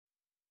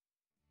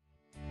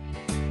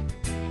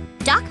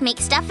Doc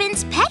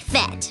McStuffins Pet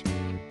Vet.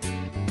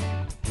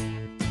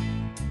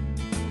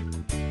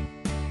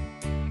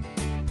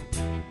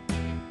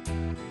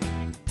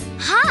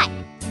 Hi,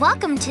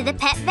 welcome to the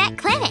Pet Vet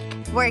Clinic.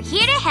 We're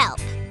here to help.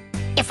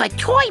 If a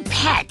toy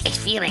pet is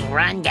feeling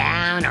run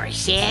down or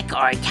sick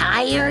or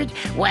tired,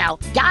 well,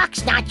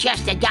 Doc's not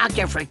just a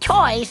doctor for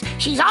toys,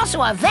 she's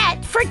also a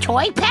vet for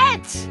toy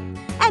pets.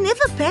 And if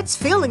a pet's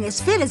feeling as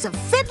fit as a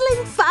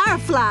fiddling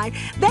firefly,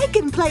 they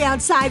can play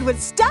outside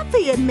with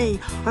Stuffy and me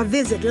or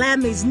visit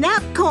Lambie's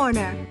nap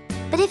corner.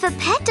 But if a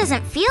pet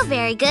doesn't feel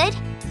very good,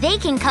 they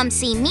can come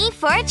see me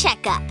for a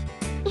checkup.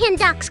 And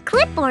Doc's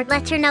clipboard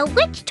lets her know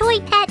which toy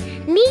pet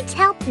needs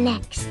help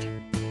next.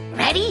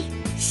 Ready,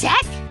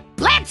 set,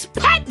 let's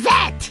pet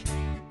vet!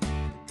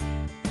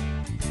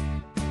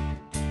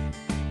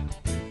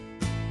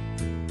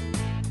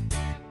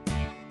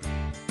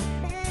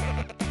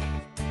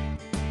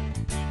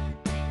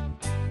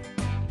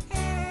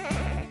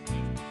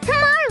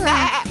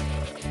 Marla!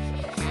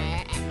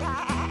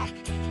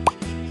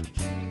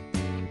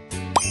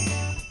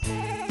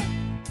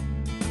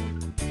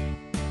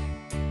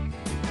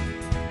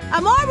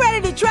 I'm all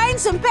ready to train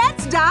some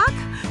pets, Doc.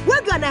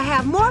 We're gonna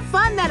have more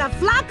fun than a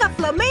flock of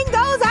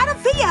flamingos at a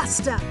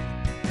fiesta.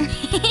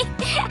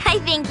 I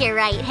think you're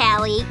right,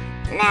 Hallie.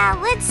 Now,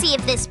 let's see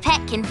if this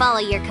pet can follow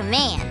your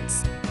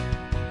commands.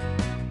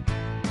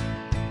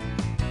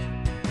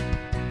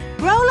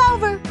 Roll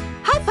over.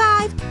 High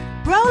five.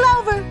 Roll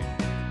over.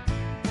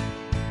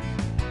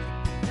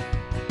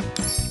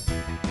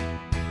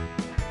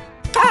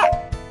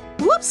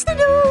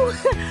 Whoops-de-doo.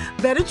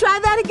 Better try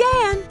that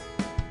again.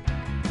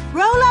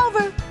 Roll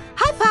over.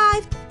 High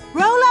five.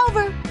 Roll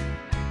over.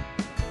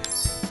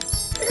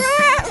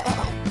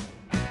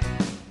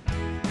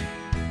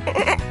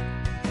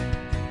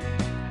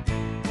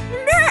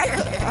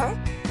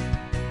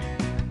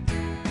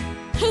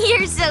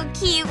 You're so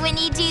cute when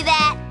you do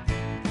that.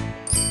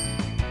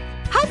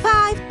 High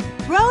five.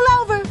 Roll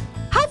over.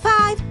 High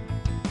five.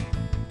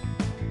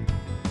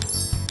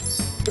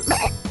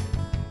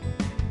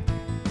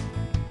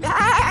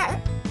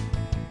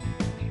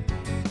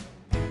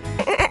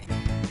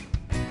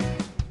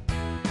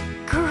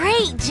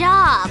 Great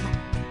job.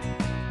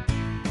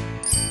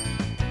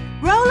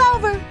 Roll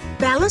over.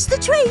 Balance the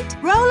treat.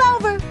 Roll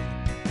over.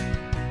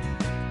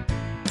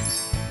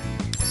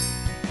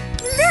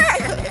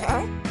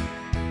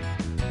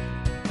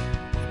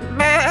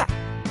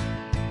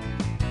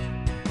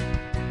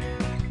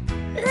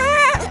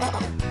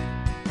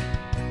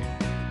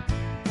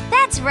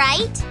 That's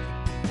right.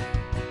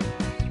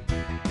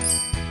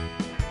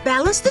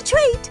 Balance the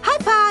treat. High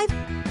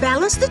five.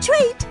 Balance the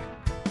treat.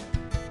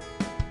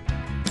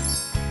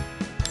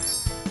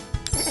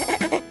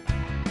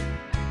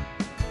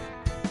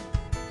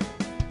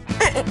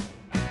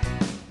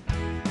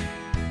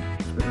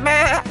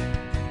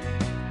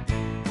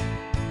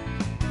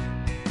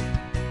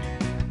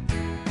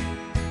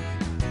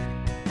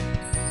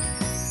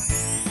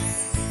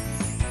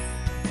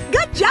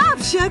 Good job,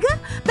 Sugar.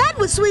 That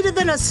was sweeter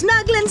than a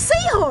snuggling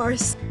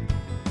seahorse.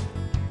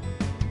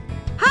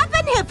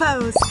 Hoppin'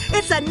 Hippos,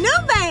 it's a new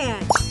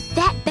badge.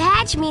 That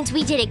badge means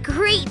we did a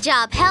great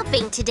job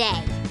helping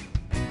today.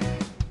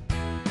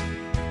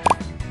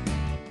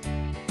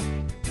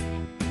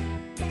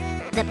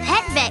 The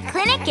Pet Vet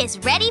Clinic is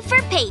ready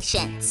for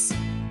patients.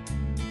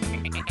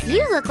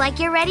 You look like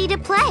you're ready to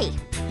play.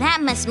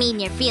 That must mean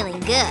you're feeling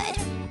good.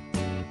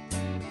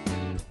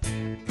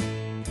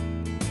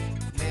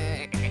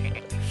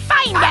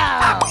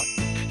 Findo!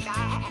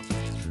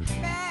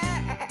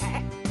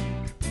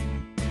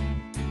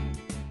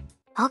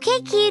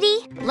 Okay,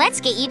 cutie,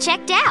 let's get you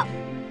checked out.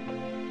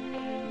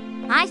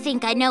 I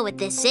think I know what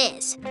this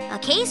is. A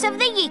case of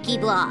the Yeeky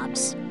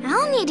Blobs.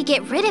 I'll need to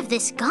get rid of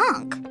this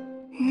gunk.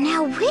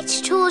 Now,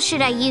 which tool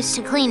should I use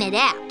to clean it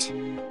out?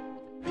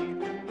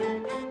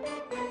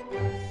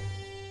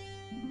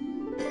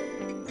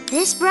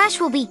 This brush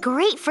will be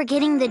great for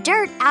getting the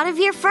dirt out of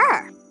your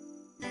fur.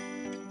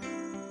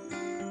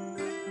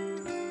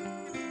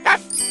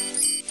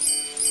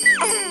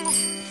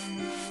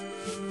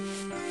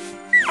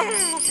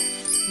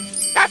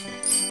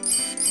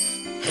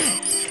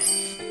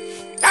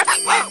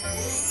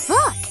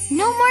 Look,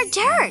 no more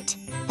dirt.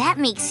 That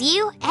makes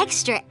you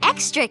extra,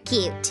 extra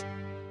cute.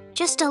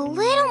 Just a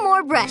little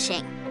more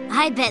brushing.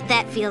 I bet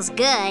that feels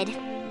good.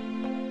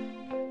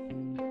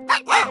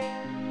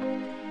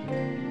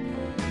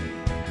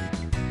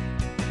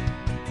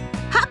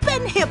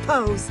 Hoppin'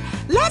 Hippos,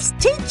 let's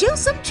teach you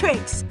some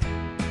tricks.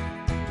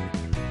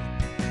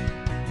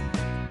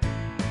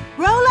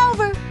 Roll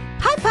over.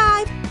 High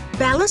five.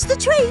 Balance the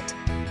treat.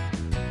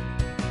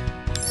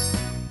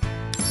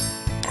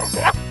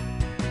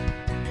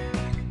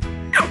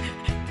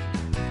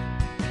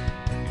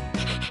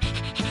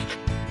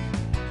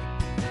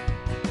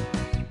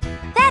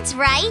 That's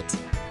right.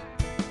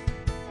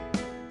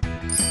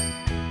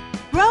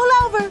 Roll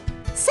over.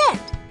 Sit.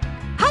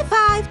 High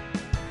five.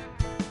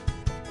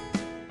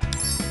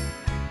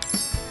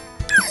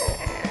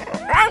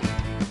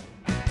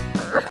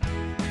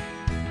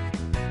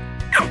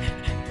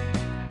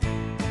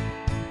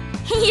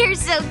 You're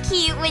so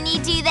cute when you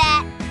do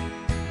that.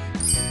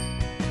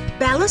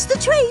 Balance the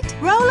treat.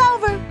 Roll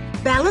over.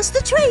 Balance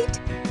the treat.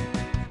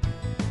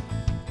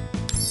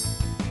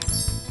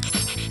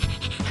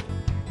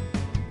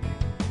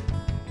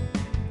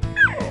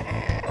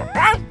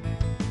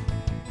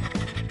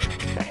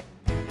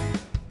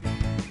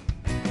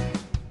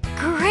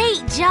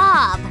 Great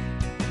job.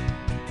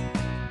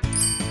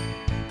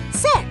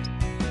 Sit.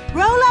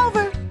 Roll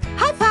over.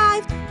 High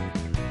five.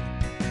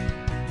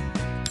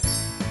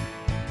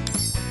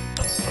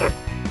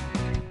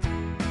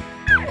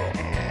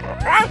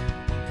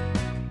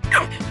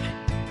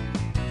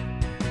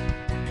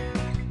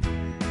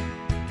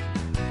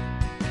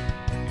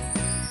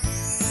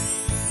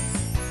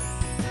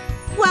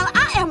 Well,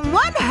 I am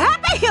one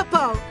happy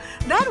hippo.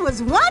 That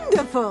was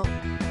wonderful.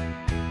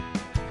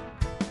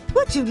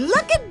 Would you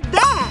look at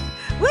that?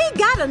 We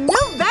got a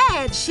new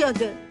badge,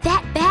 Sugar.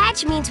 That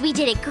badge means we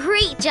did a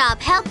great job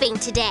helping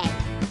today.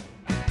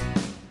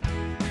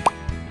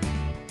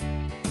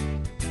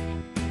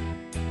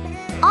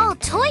 All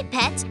toy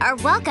pets are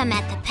welcome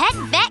at the Pet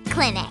Vet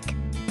Clinic.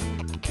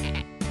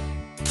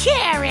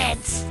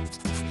 Carrots!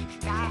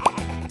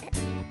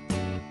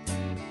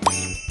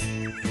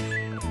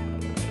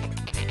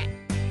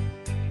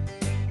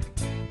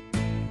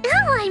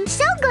 Oh, I'm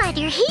so glad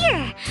you're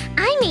here.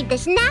 I made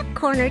this nap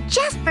corner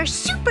just for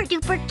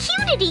super-duper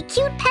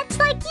cutity-cute pets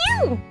like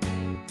you.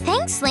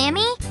 Thanks,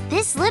 Lambie.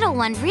 This little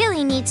one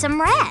really needs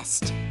some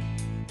rest.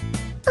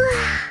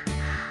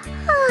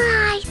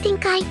 I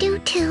think I do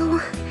too.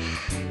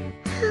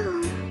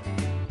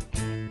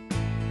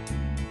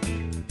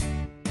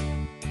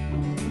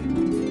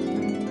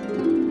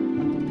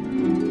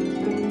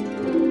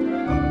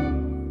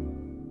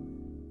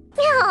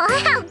 Oh,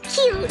 how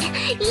cute!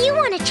 You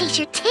want to chase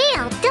your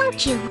tail,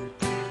 don't you?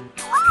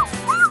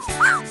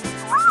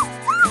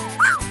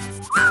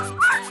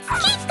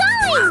 Keep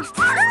going!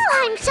 Oh,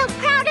 I'm so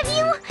proud of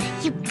you!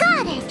 You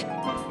got it!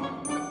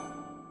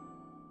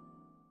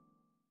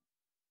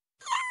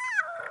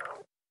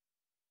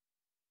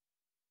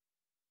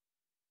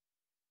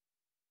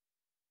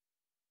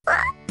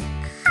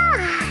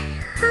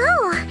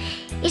 Oh,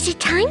 is it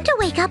time to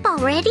wake up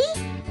already?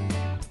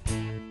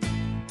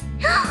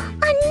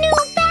 A new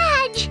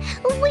badge!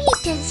 We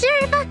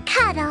deserve a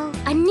cuddle.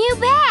 A new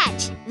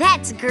badge!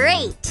 That's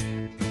great!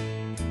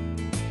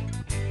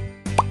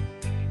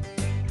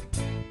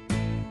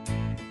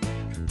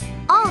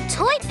 All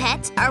toy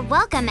pets are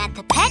welcome at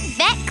the Pet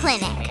Vet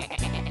Clinic.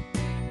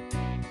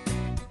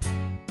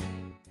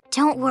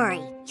 Don't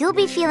worry, you'll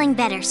be feeling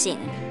better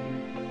soon.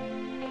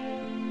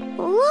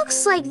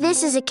 Looks like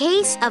this is a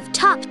case of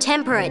top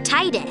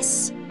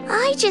temperatitis.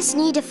 I just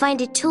need to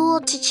find a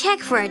tool to check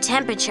for a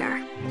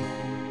temperature.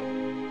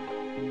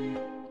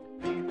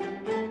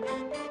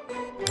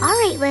 All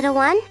right, little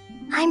one.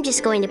 I'm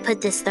just going to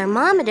put this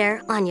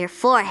thermometer on your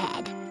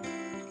forehead.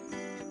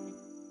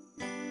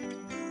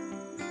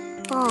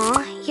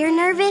 Aw, you're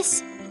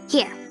nervous?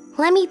 Here,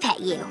 let me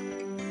pet you.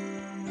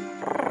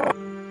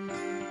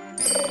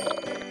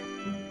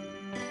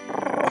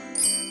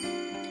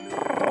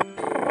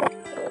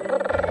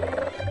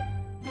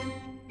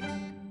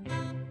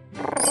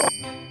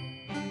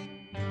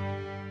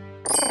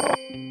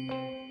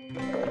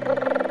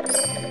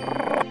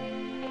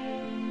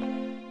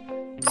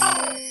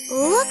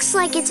 Looks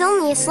like it's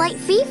only a slight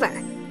fever.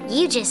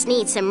 You just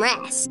need some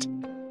rest.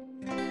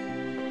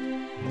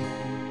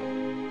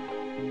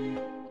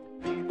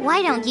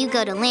 Why don't you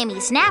go to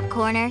Lambie's nap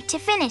corner to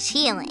finish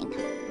healing?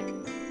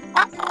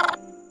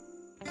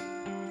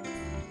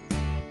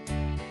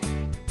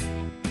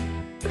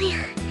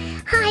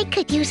 I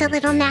could use a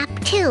little nap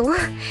too.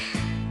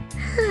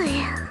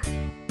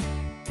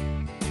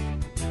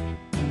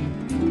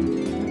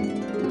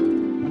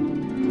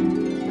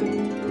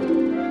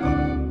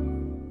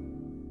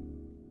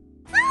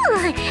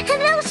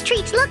 Those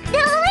treats look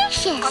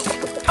delicious.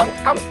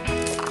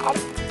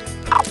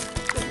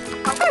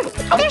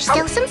 There's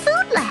still some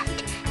food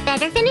left.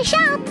 Better finish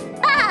up.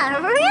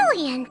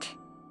 Brilliant.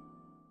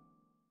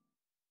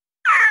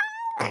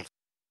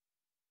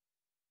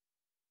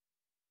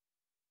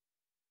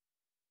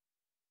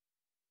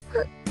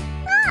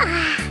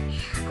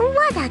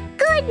 What a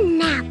good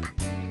nap.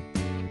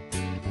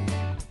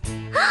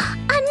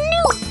 A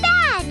new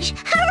badge!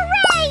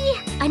 Hooray!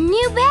 A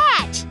new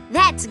badge!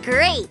 That's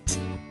great!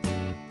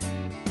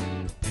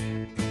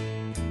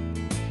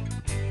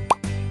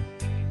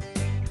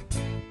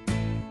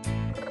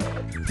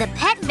 The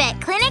Pet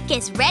Vet Clinic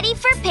is ready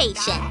for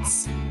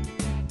patients.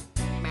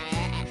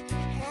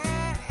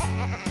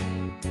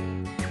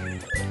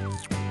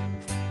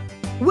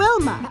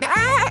 Wilma.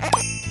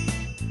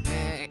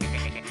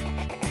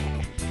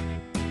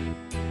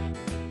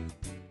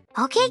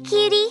 Okay,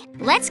 cutie,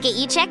 let's get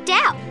you checked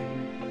out.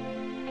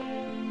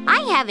 I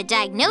have a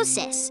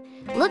diagnosis.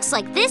 Looks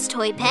like this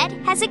toy pet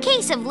has a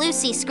case of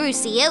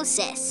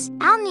Lucy-scruciosis.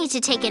 I'll need to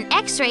take an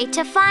x-ray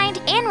to find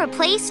and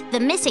replace the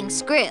missing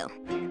screw.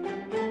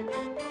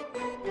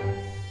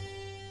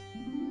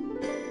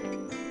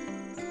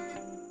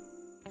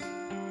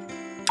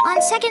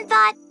 On second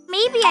thought,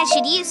 maybe I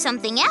should use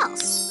something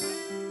else.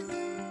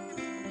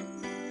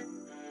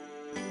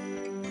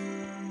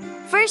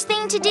 First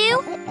thing to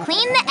do,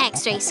 clean the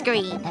x-ray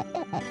screen.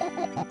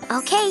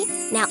 Okay,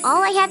 now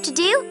all I have to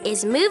do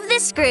is move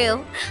this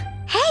screw.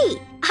 Hey,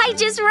 I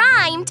just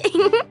rhymed!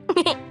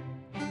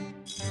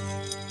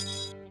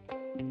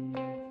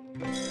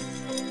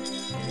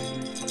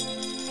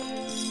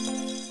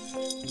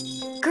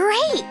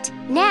 Great!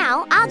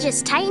 Now I'll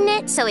just tighten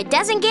it so it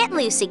doesn't get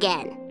loose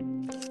again.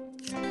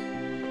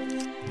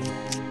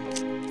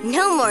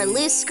 No more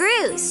loose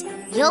screws.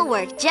 You'll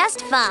work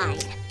just fine.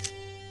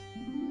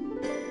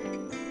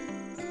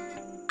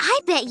 I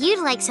bet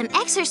you'd like some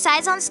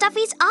exercise on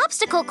Stuffy's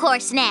obstacle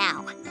course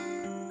now.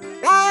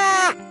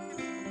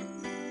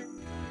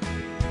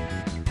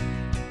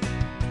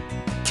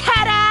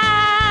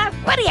 Ta-da!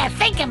 What do you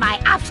think of my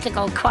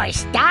obstacle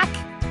course, Doc?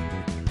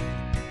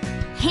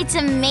 It's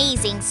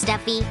amazing,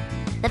 Stuffy.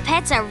 The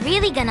pets are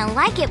really gonna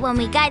like it when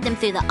we guide them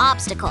through the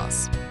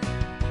obstacles.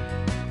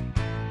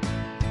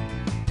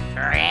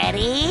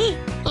 Ready?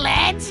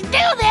 Let's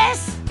do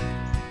this!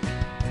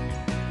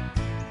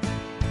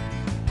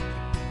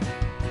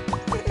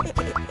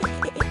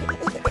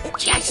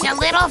 Just a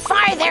little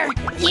farther.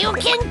 You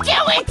can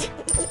do it!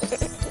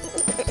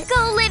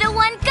 Go, little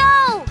one,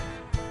 go!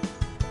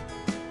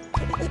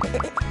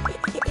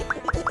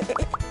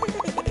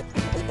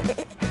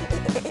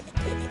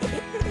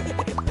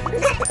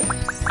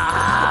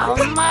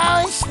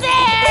 Almost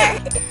there!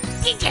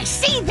 Did you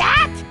see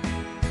that?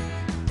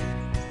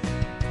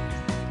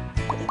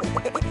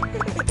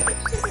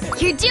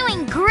 You're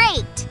doing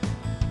great!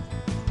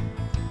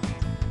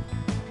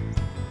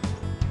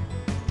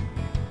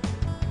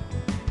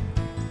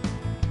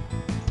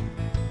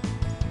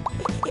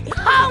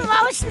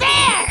 Almost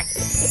there!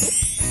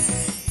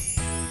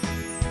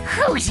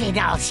 Who's an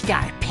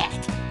all-star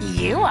pet?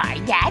 You are,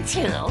 that's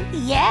who.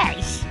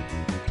 Yes.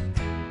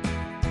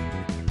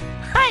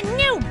 A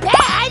new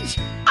badge?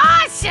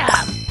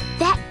 Awesome!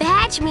 That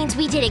badge means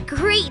we did a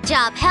great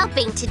job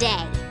helping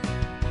today.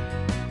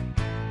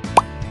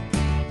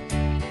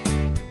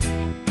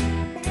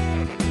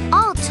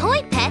 All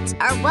toy pets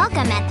are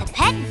welcome at the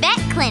Pet Vet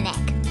Clinic.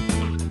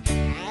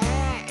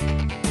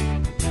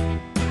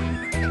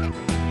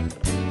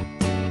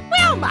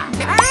 Wilma!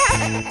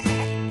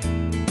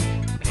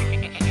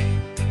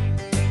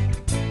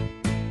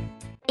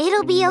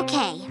 It'll be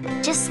okay.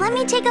 Just let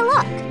me take a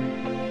look.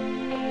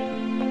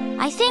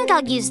 I think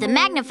I'll use the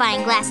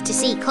magnifying glass to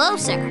see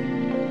closer.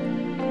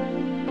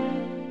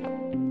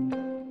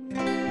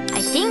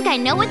 I think I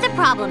know what the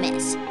problem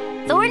is.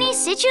 Thorny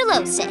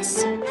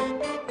situlosis.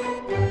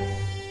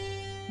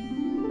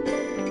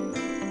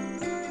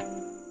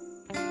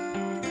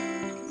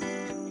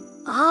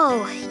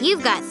 Oh,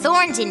 you've got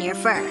thorns in your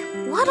fur.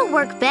 What'll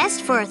work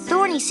best for a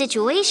thorny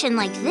situation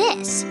like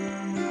this?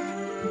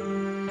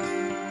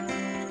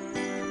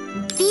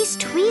 These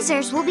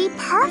tweezers will be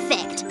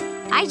perfect.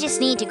 I just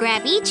need to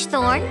grab each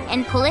thorn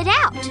and pull it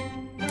out.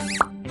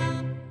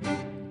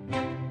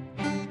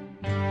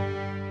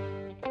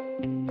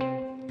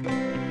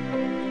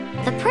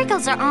 The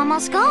prickles are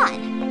almost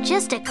gone.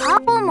 Just a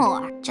couple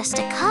more. Just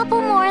a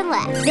couple more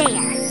left.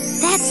 There.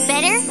 That's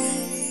better.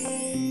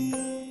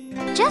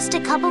 Just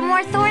a couple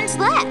more thorns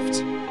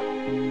left.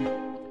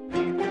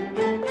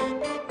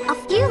 A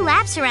few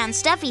laps around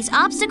Stuffy's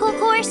obstacle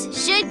course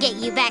should get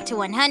you back to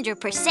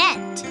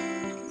 100%.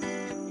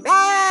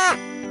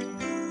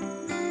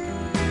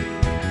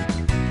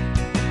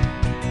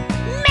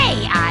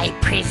 May I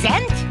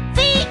present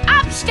the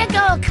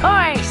obstacle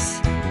course?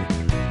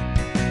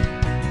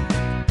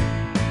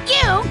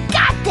 You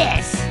got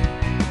this!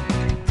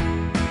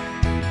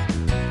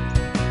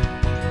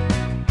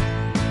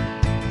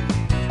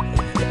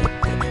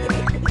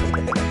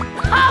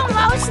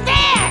 Almost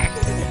there!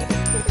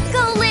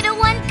 Go, little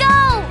one, go!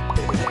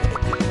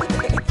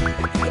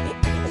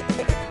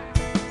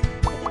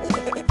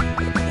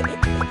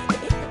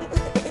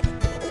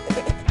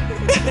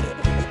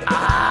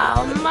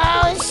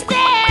 Almost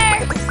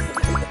there!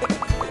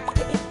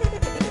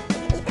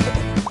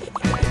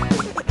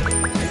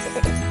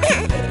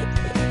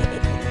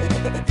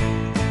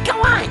 Go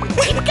on,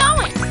 keep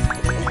going!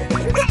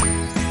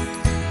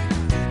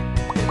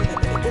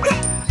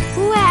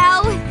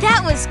 Wow,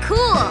 that was cool!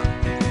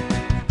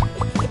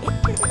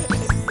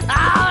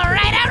 All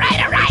right!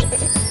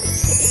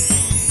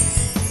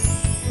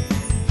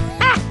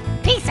 Ha!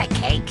 Piece of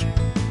cake!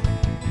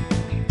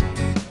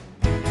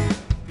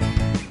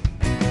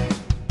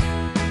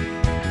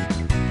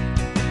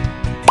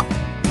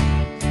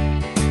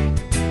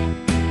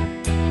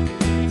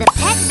 The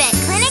Pet Vet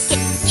Clinic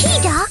Gee,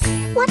 Doc,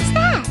 what's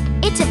that?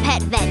 It's a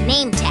pet vet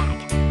name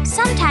tag.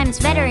 Sometimes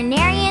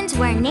veterinarians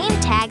wear name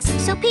tags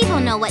so people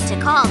know what to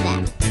call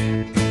them.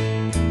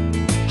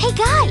 Hey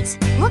guys,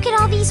 look at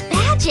all these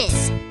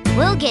badges.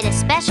 We'll get a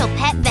special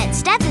pet vet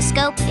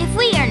stethoscope if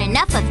we earn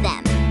enough of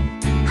them.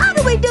 How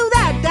do we do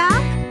that,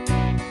 Doc?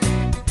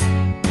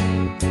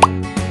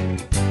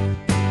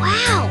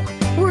 Wow,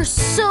 we're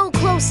so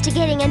close to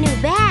getting a new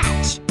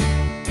badge.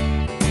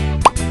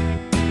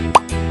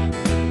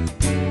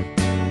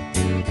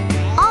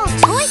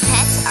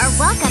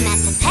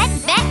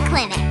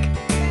 clinic.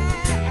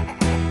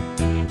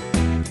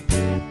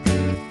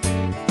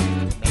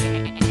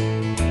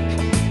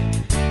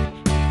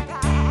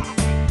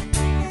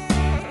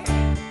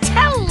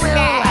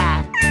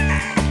 Tallulah!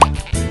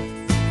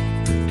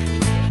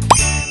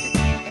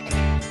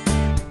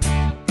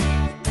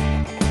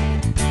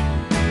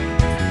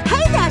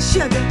 Hey there,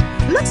 Sugar.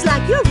 Looks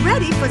like you're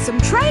ready for some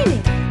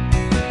training.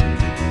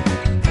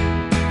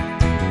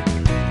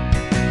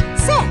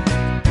 Sit.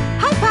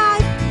 High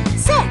five.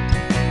 Sit.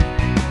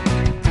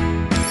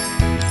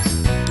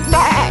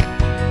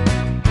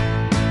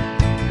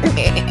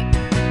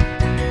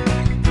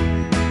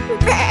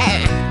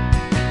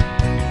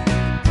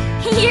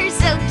 You're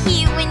so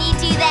cute when you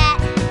do that.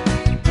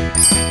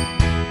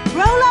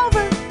 Roll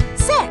over.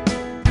 Sit.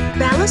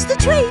 Balance the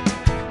treat.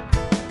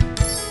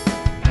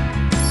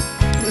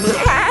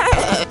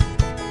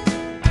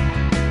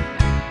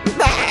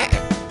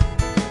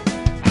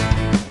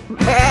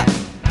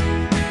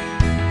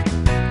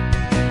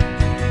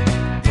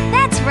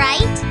 That's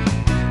right.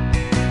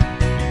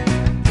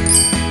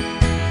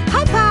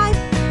 High five.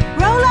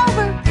 Roll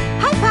over.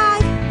 High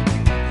five.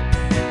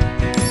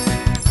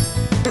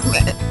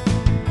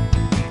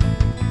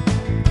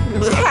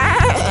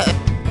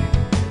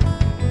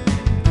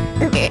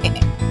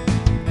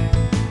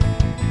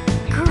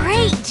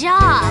 Great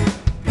job.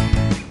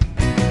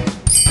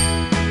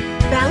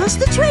 Balance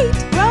the treat.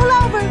 Roll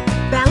over.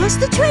 Balance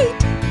the treat.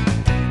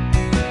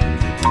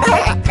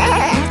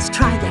 Let's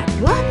try that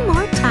one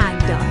more time,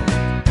 darling.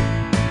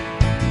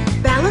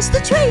 Balance the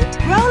treat.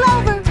 Roll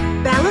over.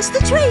 Balance the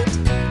treat.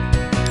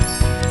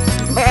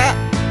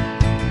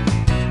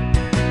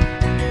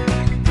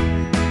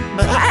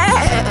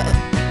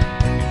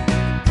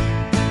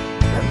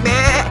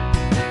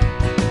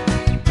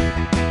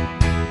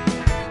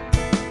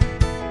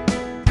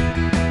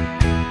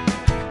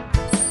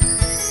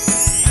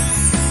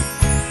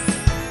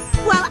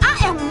 Well, I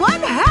am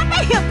one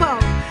happy hippo.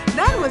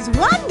 That was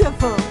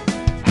wonderful.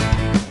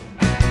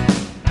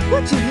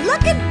 Would you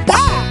look at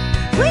that?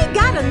 We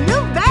got a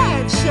new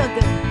badge,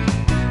 Sugar.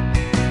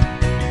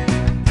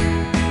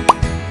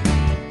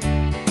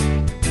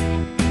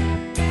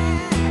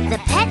 The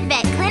Pet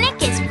Vet Clinic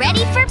is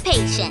ready for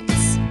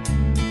patients.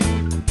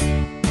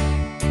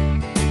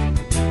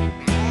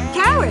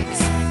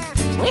 Carrots.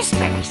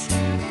 Whispers.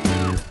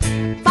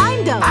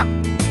 Findo.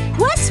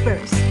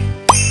 Whispers.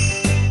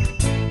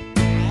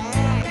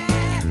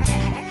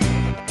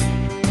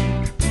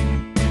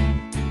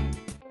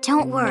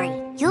 Don't worry,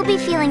 you'll be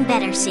feeling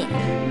better soon.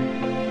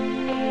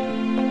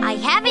 I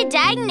have a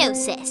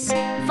diagnosis.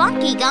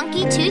 Funky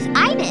gunky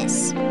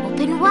toothitis.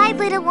 Open wide,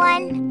 little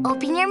one.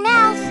 Open your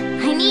mouth.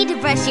 I need to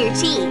brush your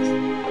teeth.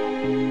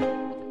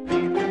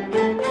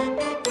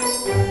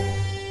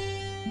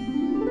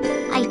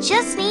 I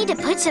just need to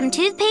put some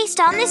toothpaste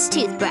on this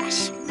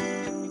toothbrush.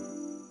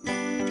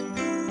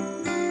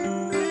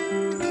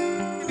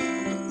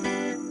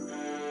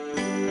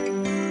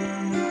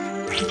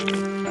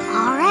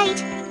 All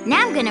right,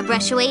 now I'm gonna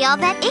brush away all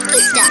that icky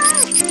stuff.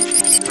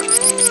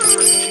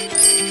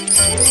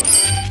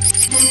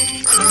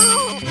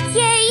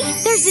 Yay!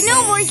 There's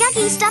no more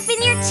yucky stuff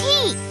in your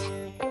teeth.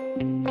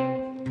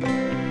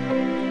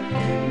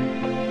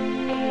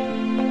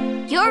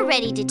 You're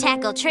ready to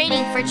tackle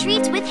training for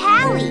treats with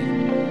Hallie.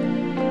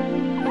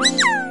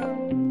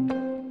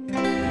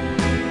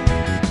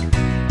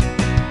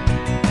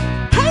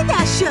 Hey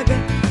there, Sugar.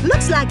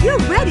 Looks like you're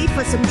ready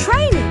for some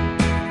training.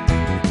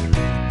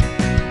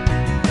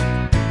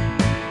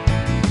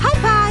 High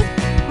five.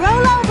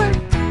 Roll over.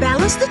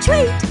 Balance the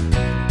treat.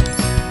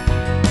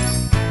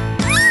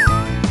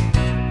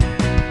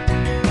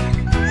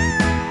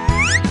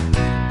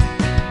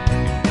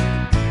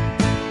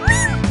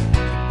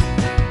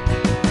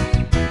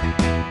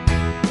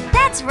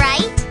 That's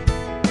right.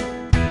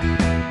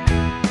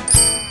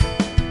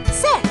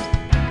 Sit.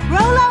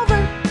 Roll over.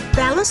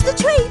 Balance the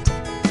treat.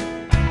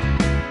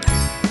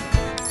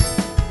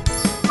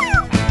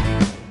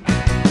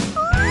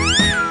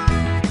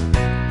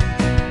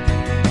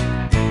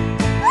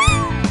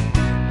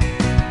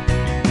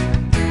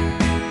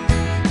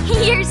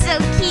 You're so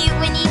cute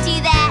when you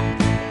do that.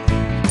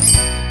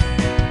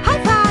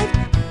 High five.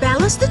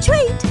 Balance the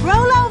treat.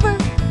 Roll over.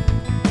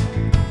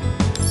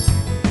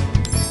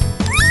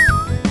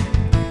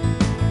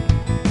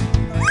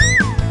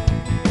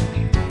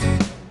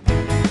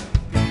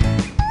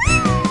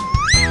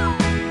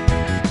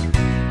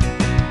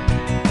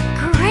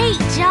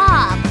 Great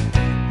job.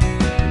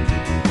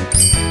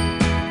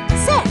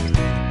 Sit.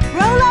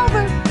 Roll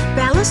over.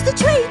 Balance the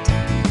treat.